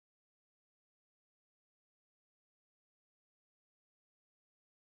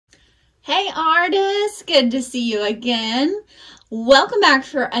Hey artists, good to see you again. Welcome back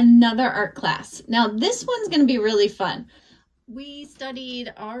for another art class. Now this one's going to be really fun. We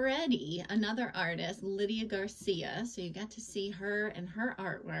studied already another artist, Lydia Garcia, so you got to see her and her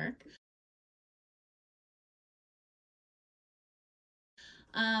artwork.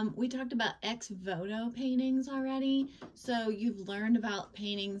 We talked about ex-voto paintings already, so you've learned about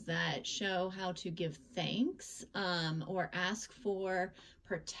paintings that show how to give thanks or ask for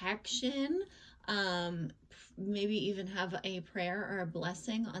protection, maybe even have a prayer or a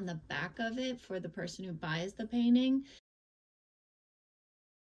blessing on the back of it for the person who buys the painting.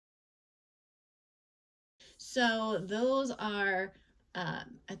 So those are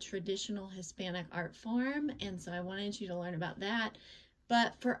a traditional Hispanic art form, and so I wanted you to learn about that.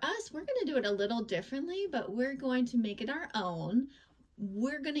 But for us, we're going to do it a little differently, but we're going to make it our own.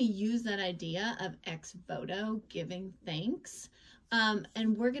 We're going to use that idea of ex-voto, giving thanks,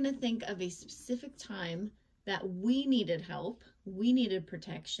 and we're going to think of a specific time that we needed help, we needed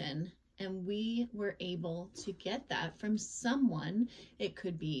protection, and we were able to get that from someone. It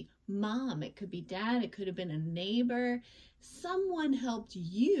could be mom, it could be dad, it could have been a neighbor. Someone helped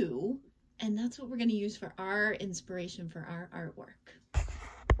you, and that's what we're going to use for our inspiration for our artwork.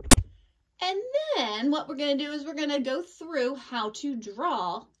 And then what we're going to do is we're going to go through how to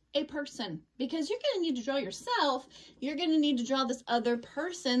draw a person, because you're going to need to draw yourself. You're going to need to draw this other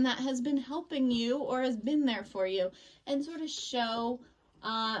person that has been helping you or has been there for you, and sort of show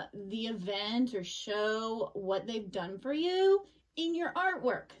the event or show what they've done for you in your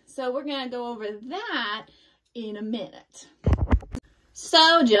artwork. So we're going to go over that in a minute.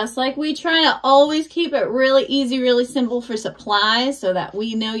 So just like we try to always keep it really easy, really simple for supplies so that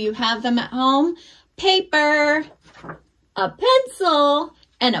we know you have them at home, paper, a pencil,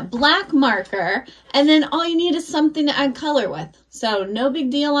 and a black marker, and then all you need is something to add color with. So no big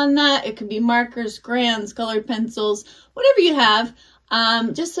deal on that. It could be markers, crayons, colored pencils, whatever you have,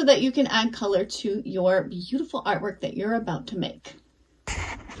 just so that you can add color to your beautiful artwork that you're about to make.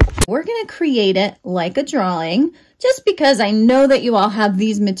 We're going to create it like a drawing, just because I know that you all have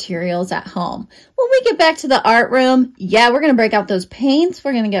these materials at home. When we get back to the art room, yeah, we're going to break out those paints.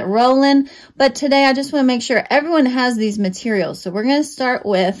 We're going to get rolling. But today I just want to make sure everyone has these materials. So we're going to start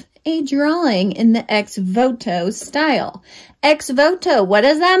with a drawing in the ex-voto style. Ex-voto, what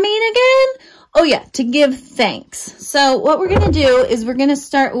does that mean again? Oh yeah, to give thanks. So what we're going to do is we're going to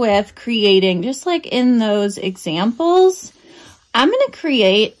start with creating, just like in those examples, I'm going to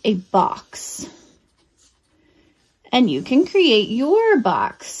create a box. And you can create your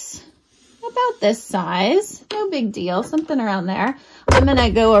box about this size. No big deal, something around there. I'm going to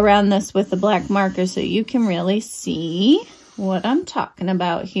go around this with the black marker so you can really see what I'm talking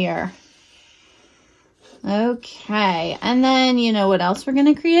about here. Okay, and then you know what else we're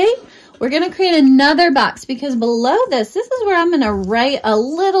going to create? We're going to create another box, because below this is where I'm going to write a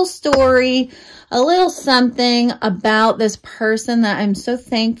little story, a little something about this person that I'm so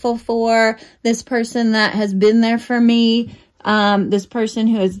thankful for, this person that has been there for me, this person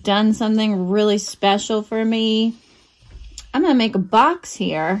who has done something really special for me. I'm going to make a box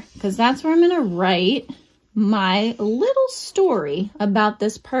here, because that's where I'm going to write my little story about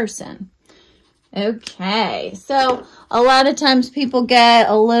this person. Okay, so a lot of times people get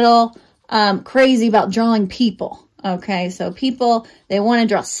a little crazy about drawing people. Okay, so people, they want to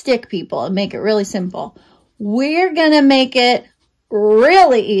draw stick people and make it really simple. We're going to make it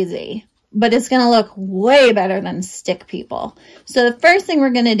really easy, but it's going to look way better than stick people. So the first thing we're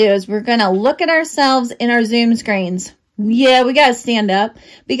going to do is we're going to look at ourselves in our Zoom screens. Yeah, we got to stand up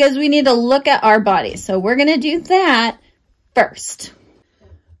because we need to look at our bodies. So we're going to do that first.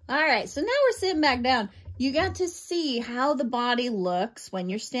 All right, so now we're sitting back down. You got to see how the body looks when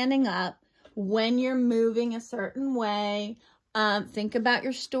you're standing up, when you're moving a certain way. Think about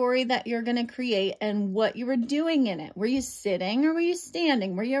your story that you're going to create and what you were doing in it. Were you sitting or were you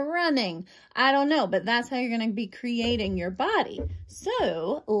standing? Were you running? I don't know, but that's how you're going to be creating your body.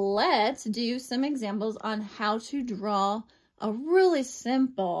 So let's do some examples on how to draw a really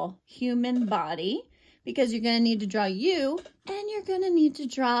simple human body, because you're going to need to draw you and you're going to need to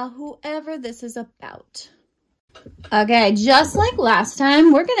draw whoever this is about. Okay, just like last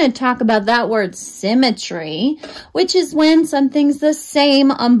time, we're going to talk about that word symmetry, which is when something's the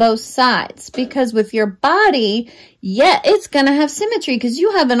same on both sides. Because with your body, yeah, it's going to have symmetry because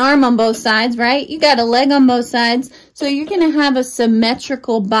you have an arm on both sides, right? You got a leg on both sides, so you're going to have a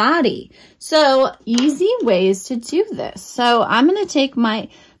symmetrical body. So easy ways to do this. So I'm going to take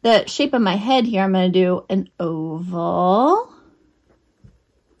the shape of my head here. I'm going to do an oval.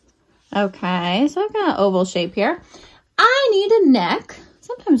 Okay, so I've got an oval shape here. I need a neck, so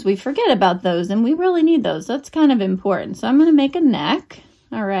Sometimes we forget about those and we really need those. That's kind of important. So I'm going to make a neck.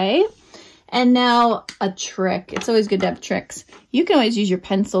 All right. And now a trick. It's always good to have tricks. You can always use your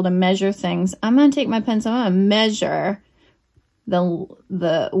pencil to measure things. I'm going to take my pencil. I'm going to measure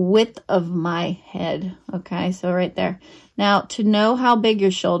the width of my head. Okay, so right there. Now, to know how big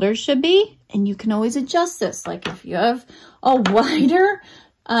your shoulders should be, and you can always adjust this. Like if you have a wider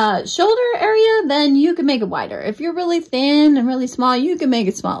shoulder area, then you can make it wider. If you're really thin and really small, you can make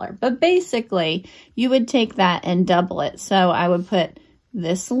it smaller. But basically, you would take that and double it. So I would put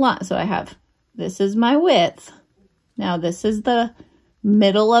this line. So I have, this is my width. Now this is the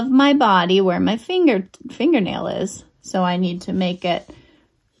middle of my body where my fingernail is. So I need to make it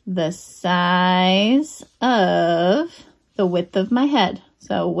the size of the width of my head.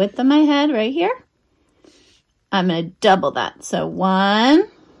 So width of my head right here. I'm going to double that. So 1,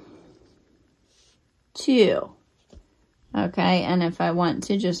 2. Okay, and if I want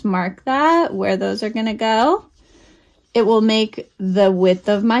to just mark that, where those are going to go, it will make the width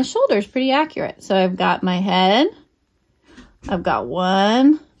of my shoulders pretty accurate. So I've got my head. I've got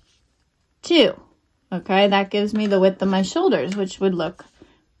 1, 2. Okay, that gives me the width of my shoulders, which would look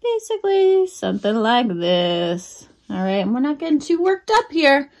basically something like this. All right, and we're not getting too worked up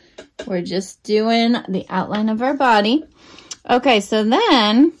here. We're just doing the outline of our body. Okay, so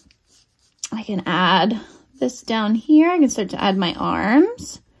then I can add this down here. I can start to add my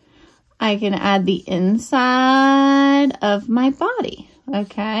arms. I can add the inside of my body.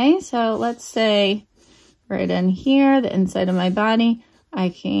 Okay, so let's say right in here, the inside of my body, I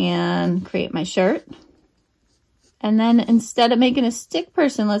can create my shirt. And then instead of making a stick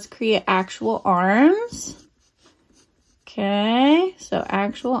person, let's create actual arms. Okay, so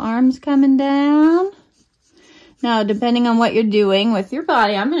actual arms coming down. Now, depending on what you're doing with your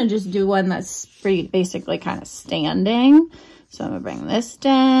body, I'm going to just do one that's pretty basically kind of standing. So I'm going to bring this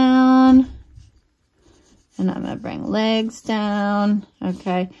down. And I'm going to bring legs down.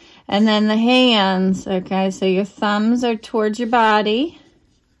 Okay, and then the hands. Okay, so your thumbs are towards your body.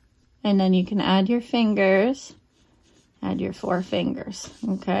 And then you can add your fingers. Add your 4 fingers.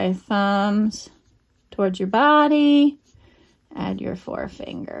 Okay, thumbs towards your body. Add your 4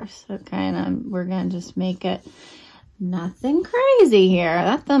 fingers. Okay, and we're going to just make it nothing crazy here.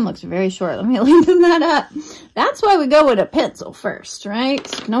 That thumb looks very short. Let me lengthen that up. That's why we go with a pencil first, right?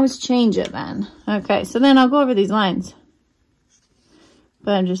 So you can always change it then. Okay, so then I'll go over these lines.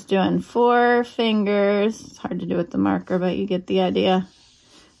 But I'm just doing 4 fingers. It's hard to do with the marker, but you get the idea.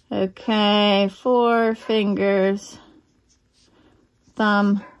 Okay, 4 fingers.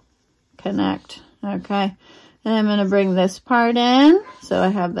 Thumb, connect. Okay. And I'm going to bring this part in. So I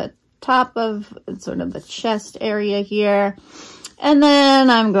have the top of sort of the chest area here. And then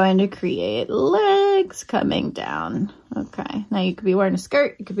I'm going to create legs coming down. Okay. Now you could be wearing a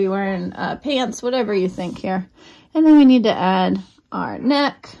skirt. You could be wearing pants, whatever you think here. And then we need to add our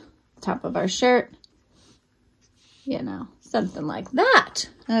neck, top of our shirt. You know, something like that.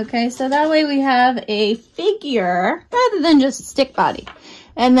 Okay. So that way we have a figure rather than just a stick body.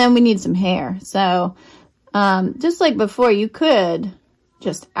 And then we need some hair. So just like before, you could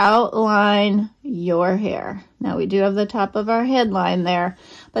just outline your hair. Now we do have the top of our headline there,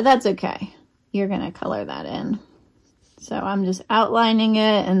 but that's okay. You're going to color that in. So I'm just outlining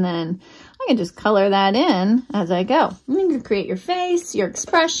it, and then I can just color that in as I go. You can create your face, your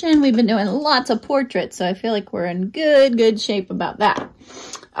expression. We've been doing lots of portraits, so I feel like we're in good shape about that.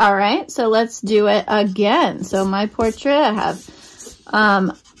 All right, so let's do it again. So my portrait,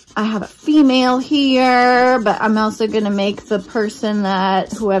 I have a female here, but I'm also going to make the person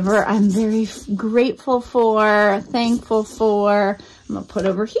that whoever I'm very grateful for, thankful for, I'm going to put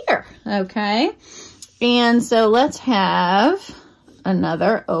over here. Okay. And so let's have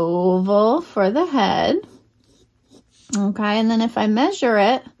another oval for the head. Okay. And then if I measure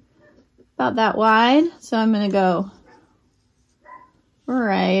it about that wide, so I'm going to go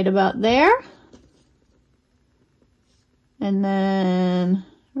right about there. And then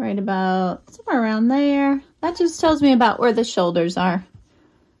right about somewhere around there. That just tells me about where the shoulders are.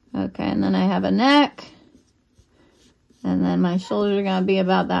 Okay, and then I have a neck. And then my shoulders are going to be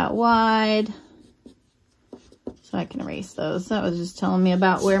about that wide. So I can erase those. That was just telling me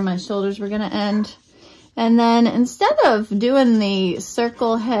about where my shoulders were going to end. And then instead of doing the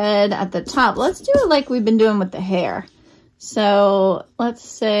circle head at the top, let's do it like we've been doing with the hair. So let's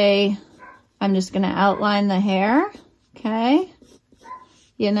say I'm just going to outline the hair. Okay.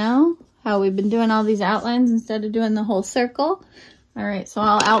 You know how we've been doing all these outlines instead of doing the whole circle. All right, so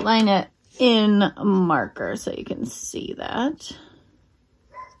I'll outline it in marker so you can see that.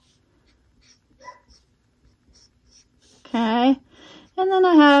 Okay, And then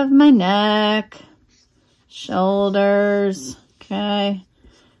I have my neck, shoulders, okay.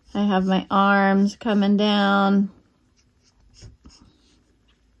 I have my arms coming down.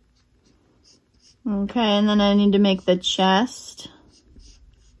 Okay, and then I need to make the chest.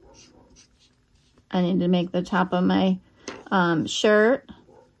 I need to make the top of my shirt.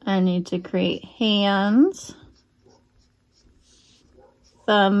 I need to create hands.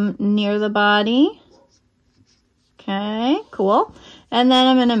 Thumb near the body. Okay, cool. And then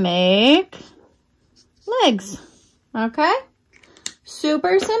I'm gonna make legs, okay?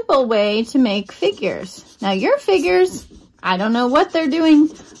 Super simple way to make figures. Now your figures, I don't know what they're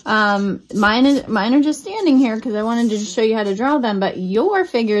doing. Mine are just standing here because I wanted to just show you how to draw them, but your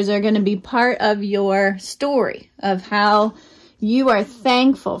figures are gonna be part of your story of how you are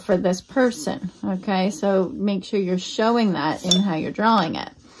thankful for this person, okay? So make sure you're showing that in how you're drawing it.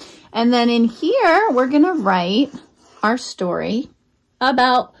 And then in here, we're gonna write our story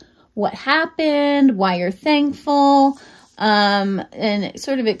about what happened, why you're thankful, and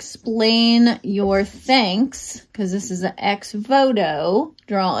sort of explain your thanks, because this is an ex-voto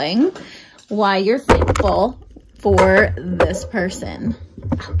drawing, why you're thankful for this person.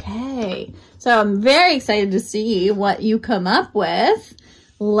 Okay, so I'm very excited to see what you come up with.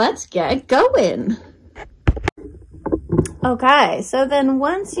 Let's get going. Okay, so then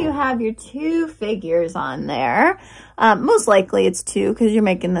once you have your two figures on there, most likely it's two because you're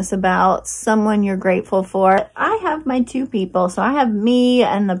making this about someone you're grateful for. I have my two people, so I have me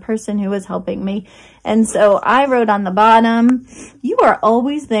and the person who was helping me. And so I wrote on the bottom, you are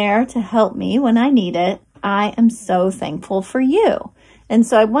always there to help me when I need it. I am so thankful for you. And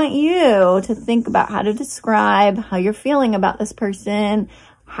so I want you to think about how to describe how you're feeling about this person,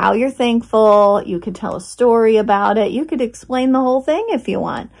 how you're thankful. You could tell a story about it. You could explain the whole thing if you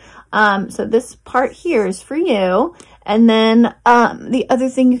want. So this part here is for you. And then the other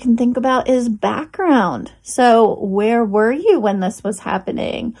thing you can think about is background. So where were you when this was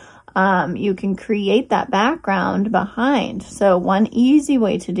happening? You can create that background behind. So one easy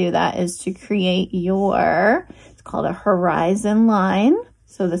way to do that is to create it's called a horizon line.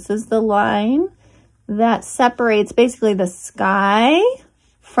 So this is the line that separates basically the sky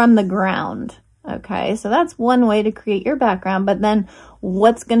from the ground. Okay, so that's one way to create your background, but then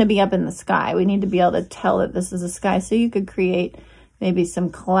what's going to be up in the sky? We need to be able to tell that this is a sky. So you could create maybe some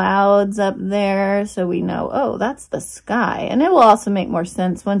clouds up there so we know, oh, that's the sky. And it will also make more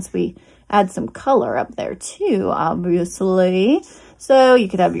sense once we add some color up there too, obviously. So you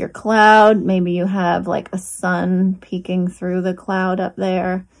could have your cloud. Maybe you have like a sun peeking through the cloud up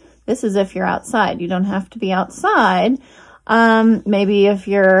there. This is if you're outside. You don't have to be outside. Maybe if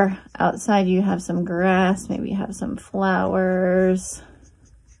you're outside, you have some grass, maybe you have some flowers.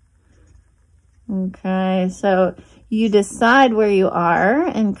 Okay, so you decide where you are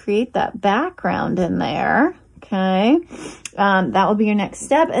and create that background in there. Okay, that will be your next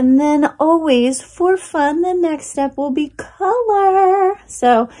step. And then always for fun, the next step will be color.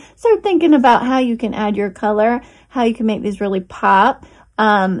 So start thinking about how you can add your color, how you can make these really pop.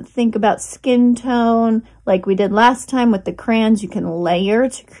 Think about skin tone, like we did last time with the crayons. You can layer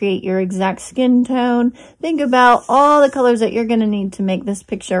to create your exact skin tone. Think about all the colors that you're going to need to make this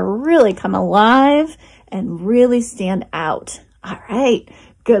picture really come alive and really stand out. All right,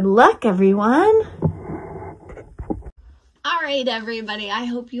 good luck, everyone. All right, everybody, I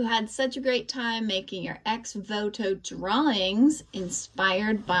hope you had such a great time making your ex-voto drawings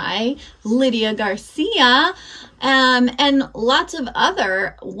inspired by Lydia Garcia and lots of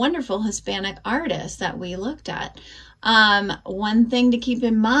other wonderful Hispanic artists that we looked at. One thing to keep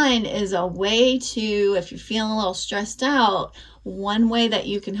in mind is a way to, if you're feeling a little stressed out, one way that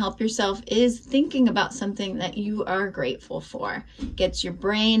you can help yourself is thinking about something that you are grateful for. Gets your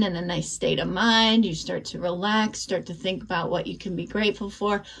brain in a nice state of mind. You start to relax, start to think about what you can be grateful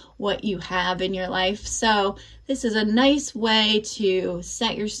for, what you have in your life. So this is a nice way to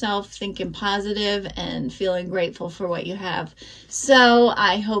set yourself thinking positive and feeling grateful for what you have. So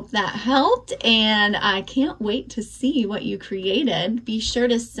I hope that helped, and I can't wait to see what you created. Be sure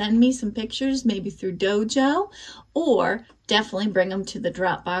to send me some pictures, maybe through Dojo, or definitely bring them to the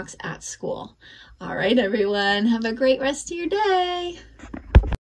Dropbox at school. All right, everyone, have a great rest of your day.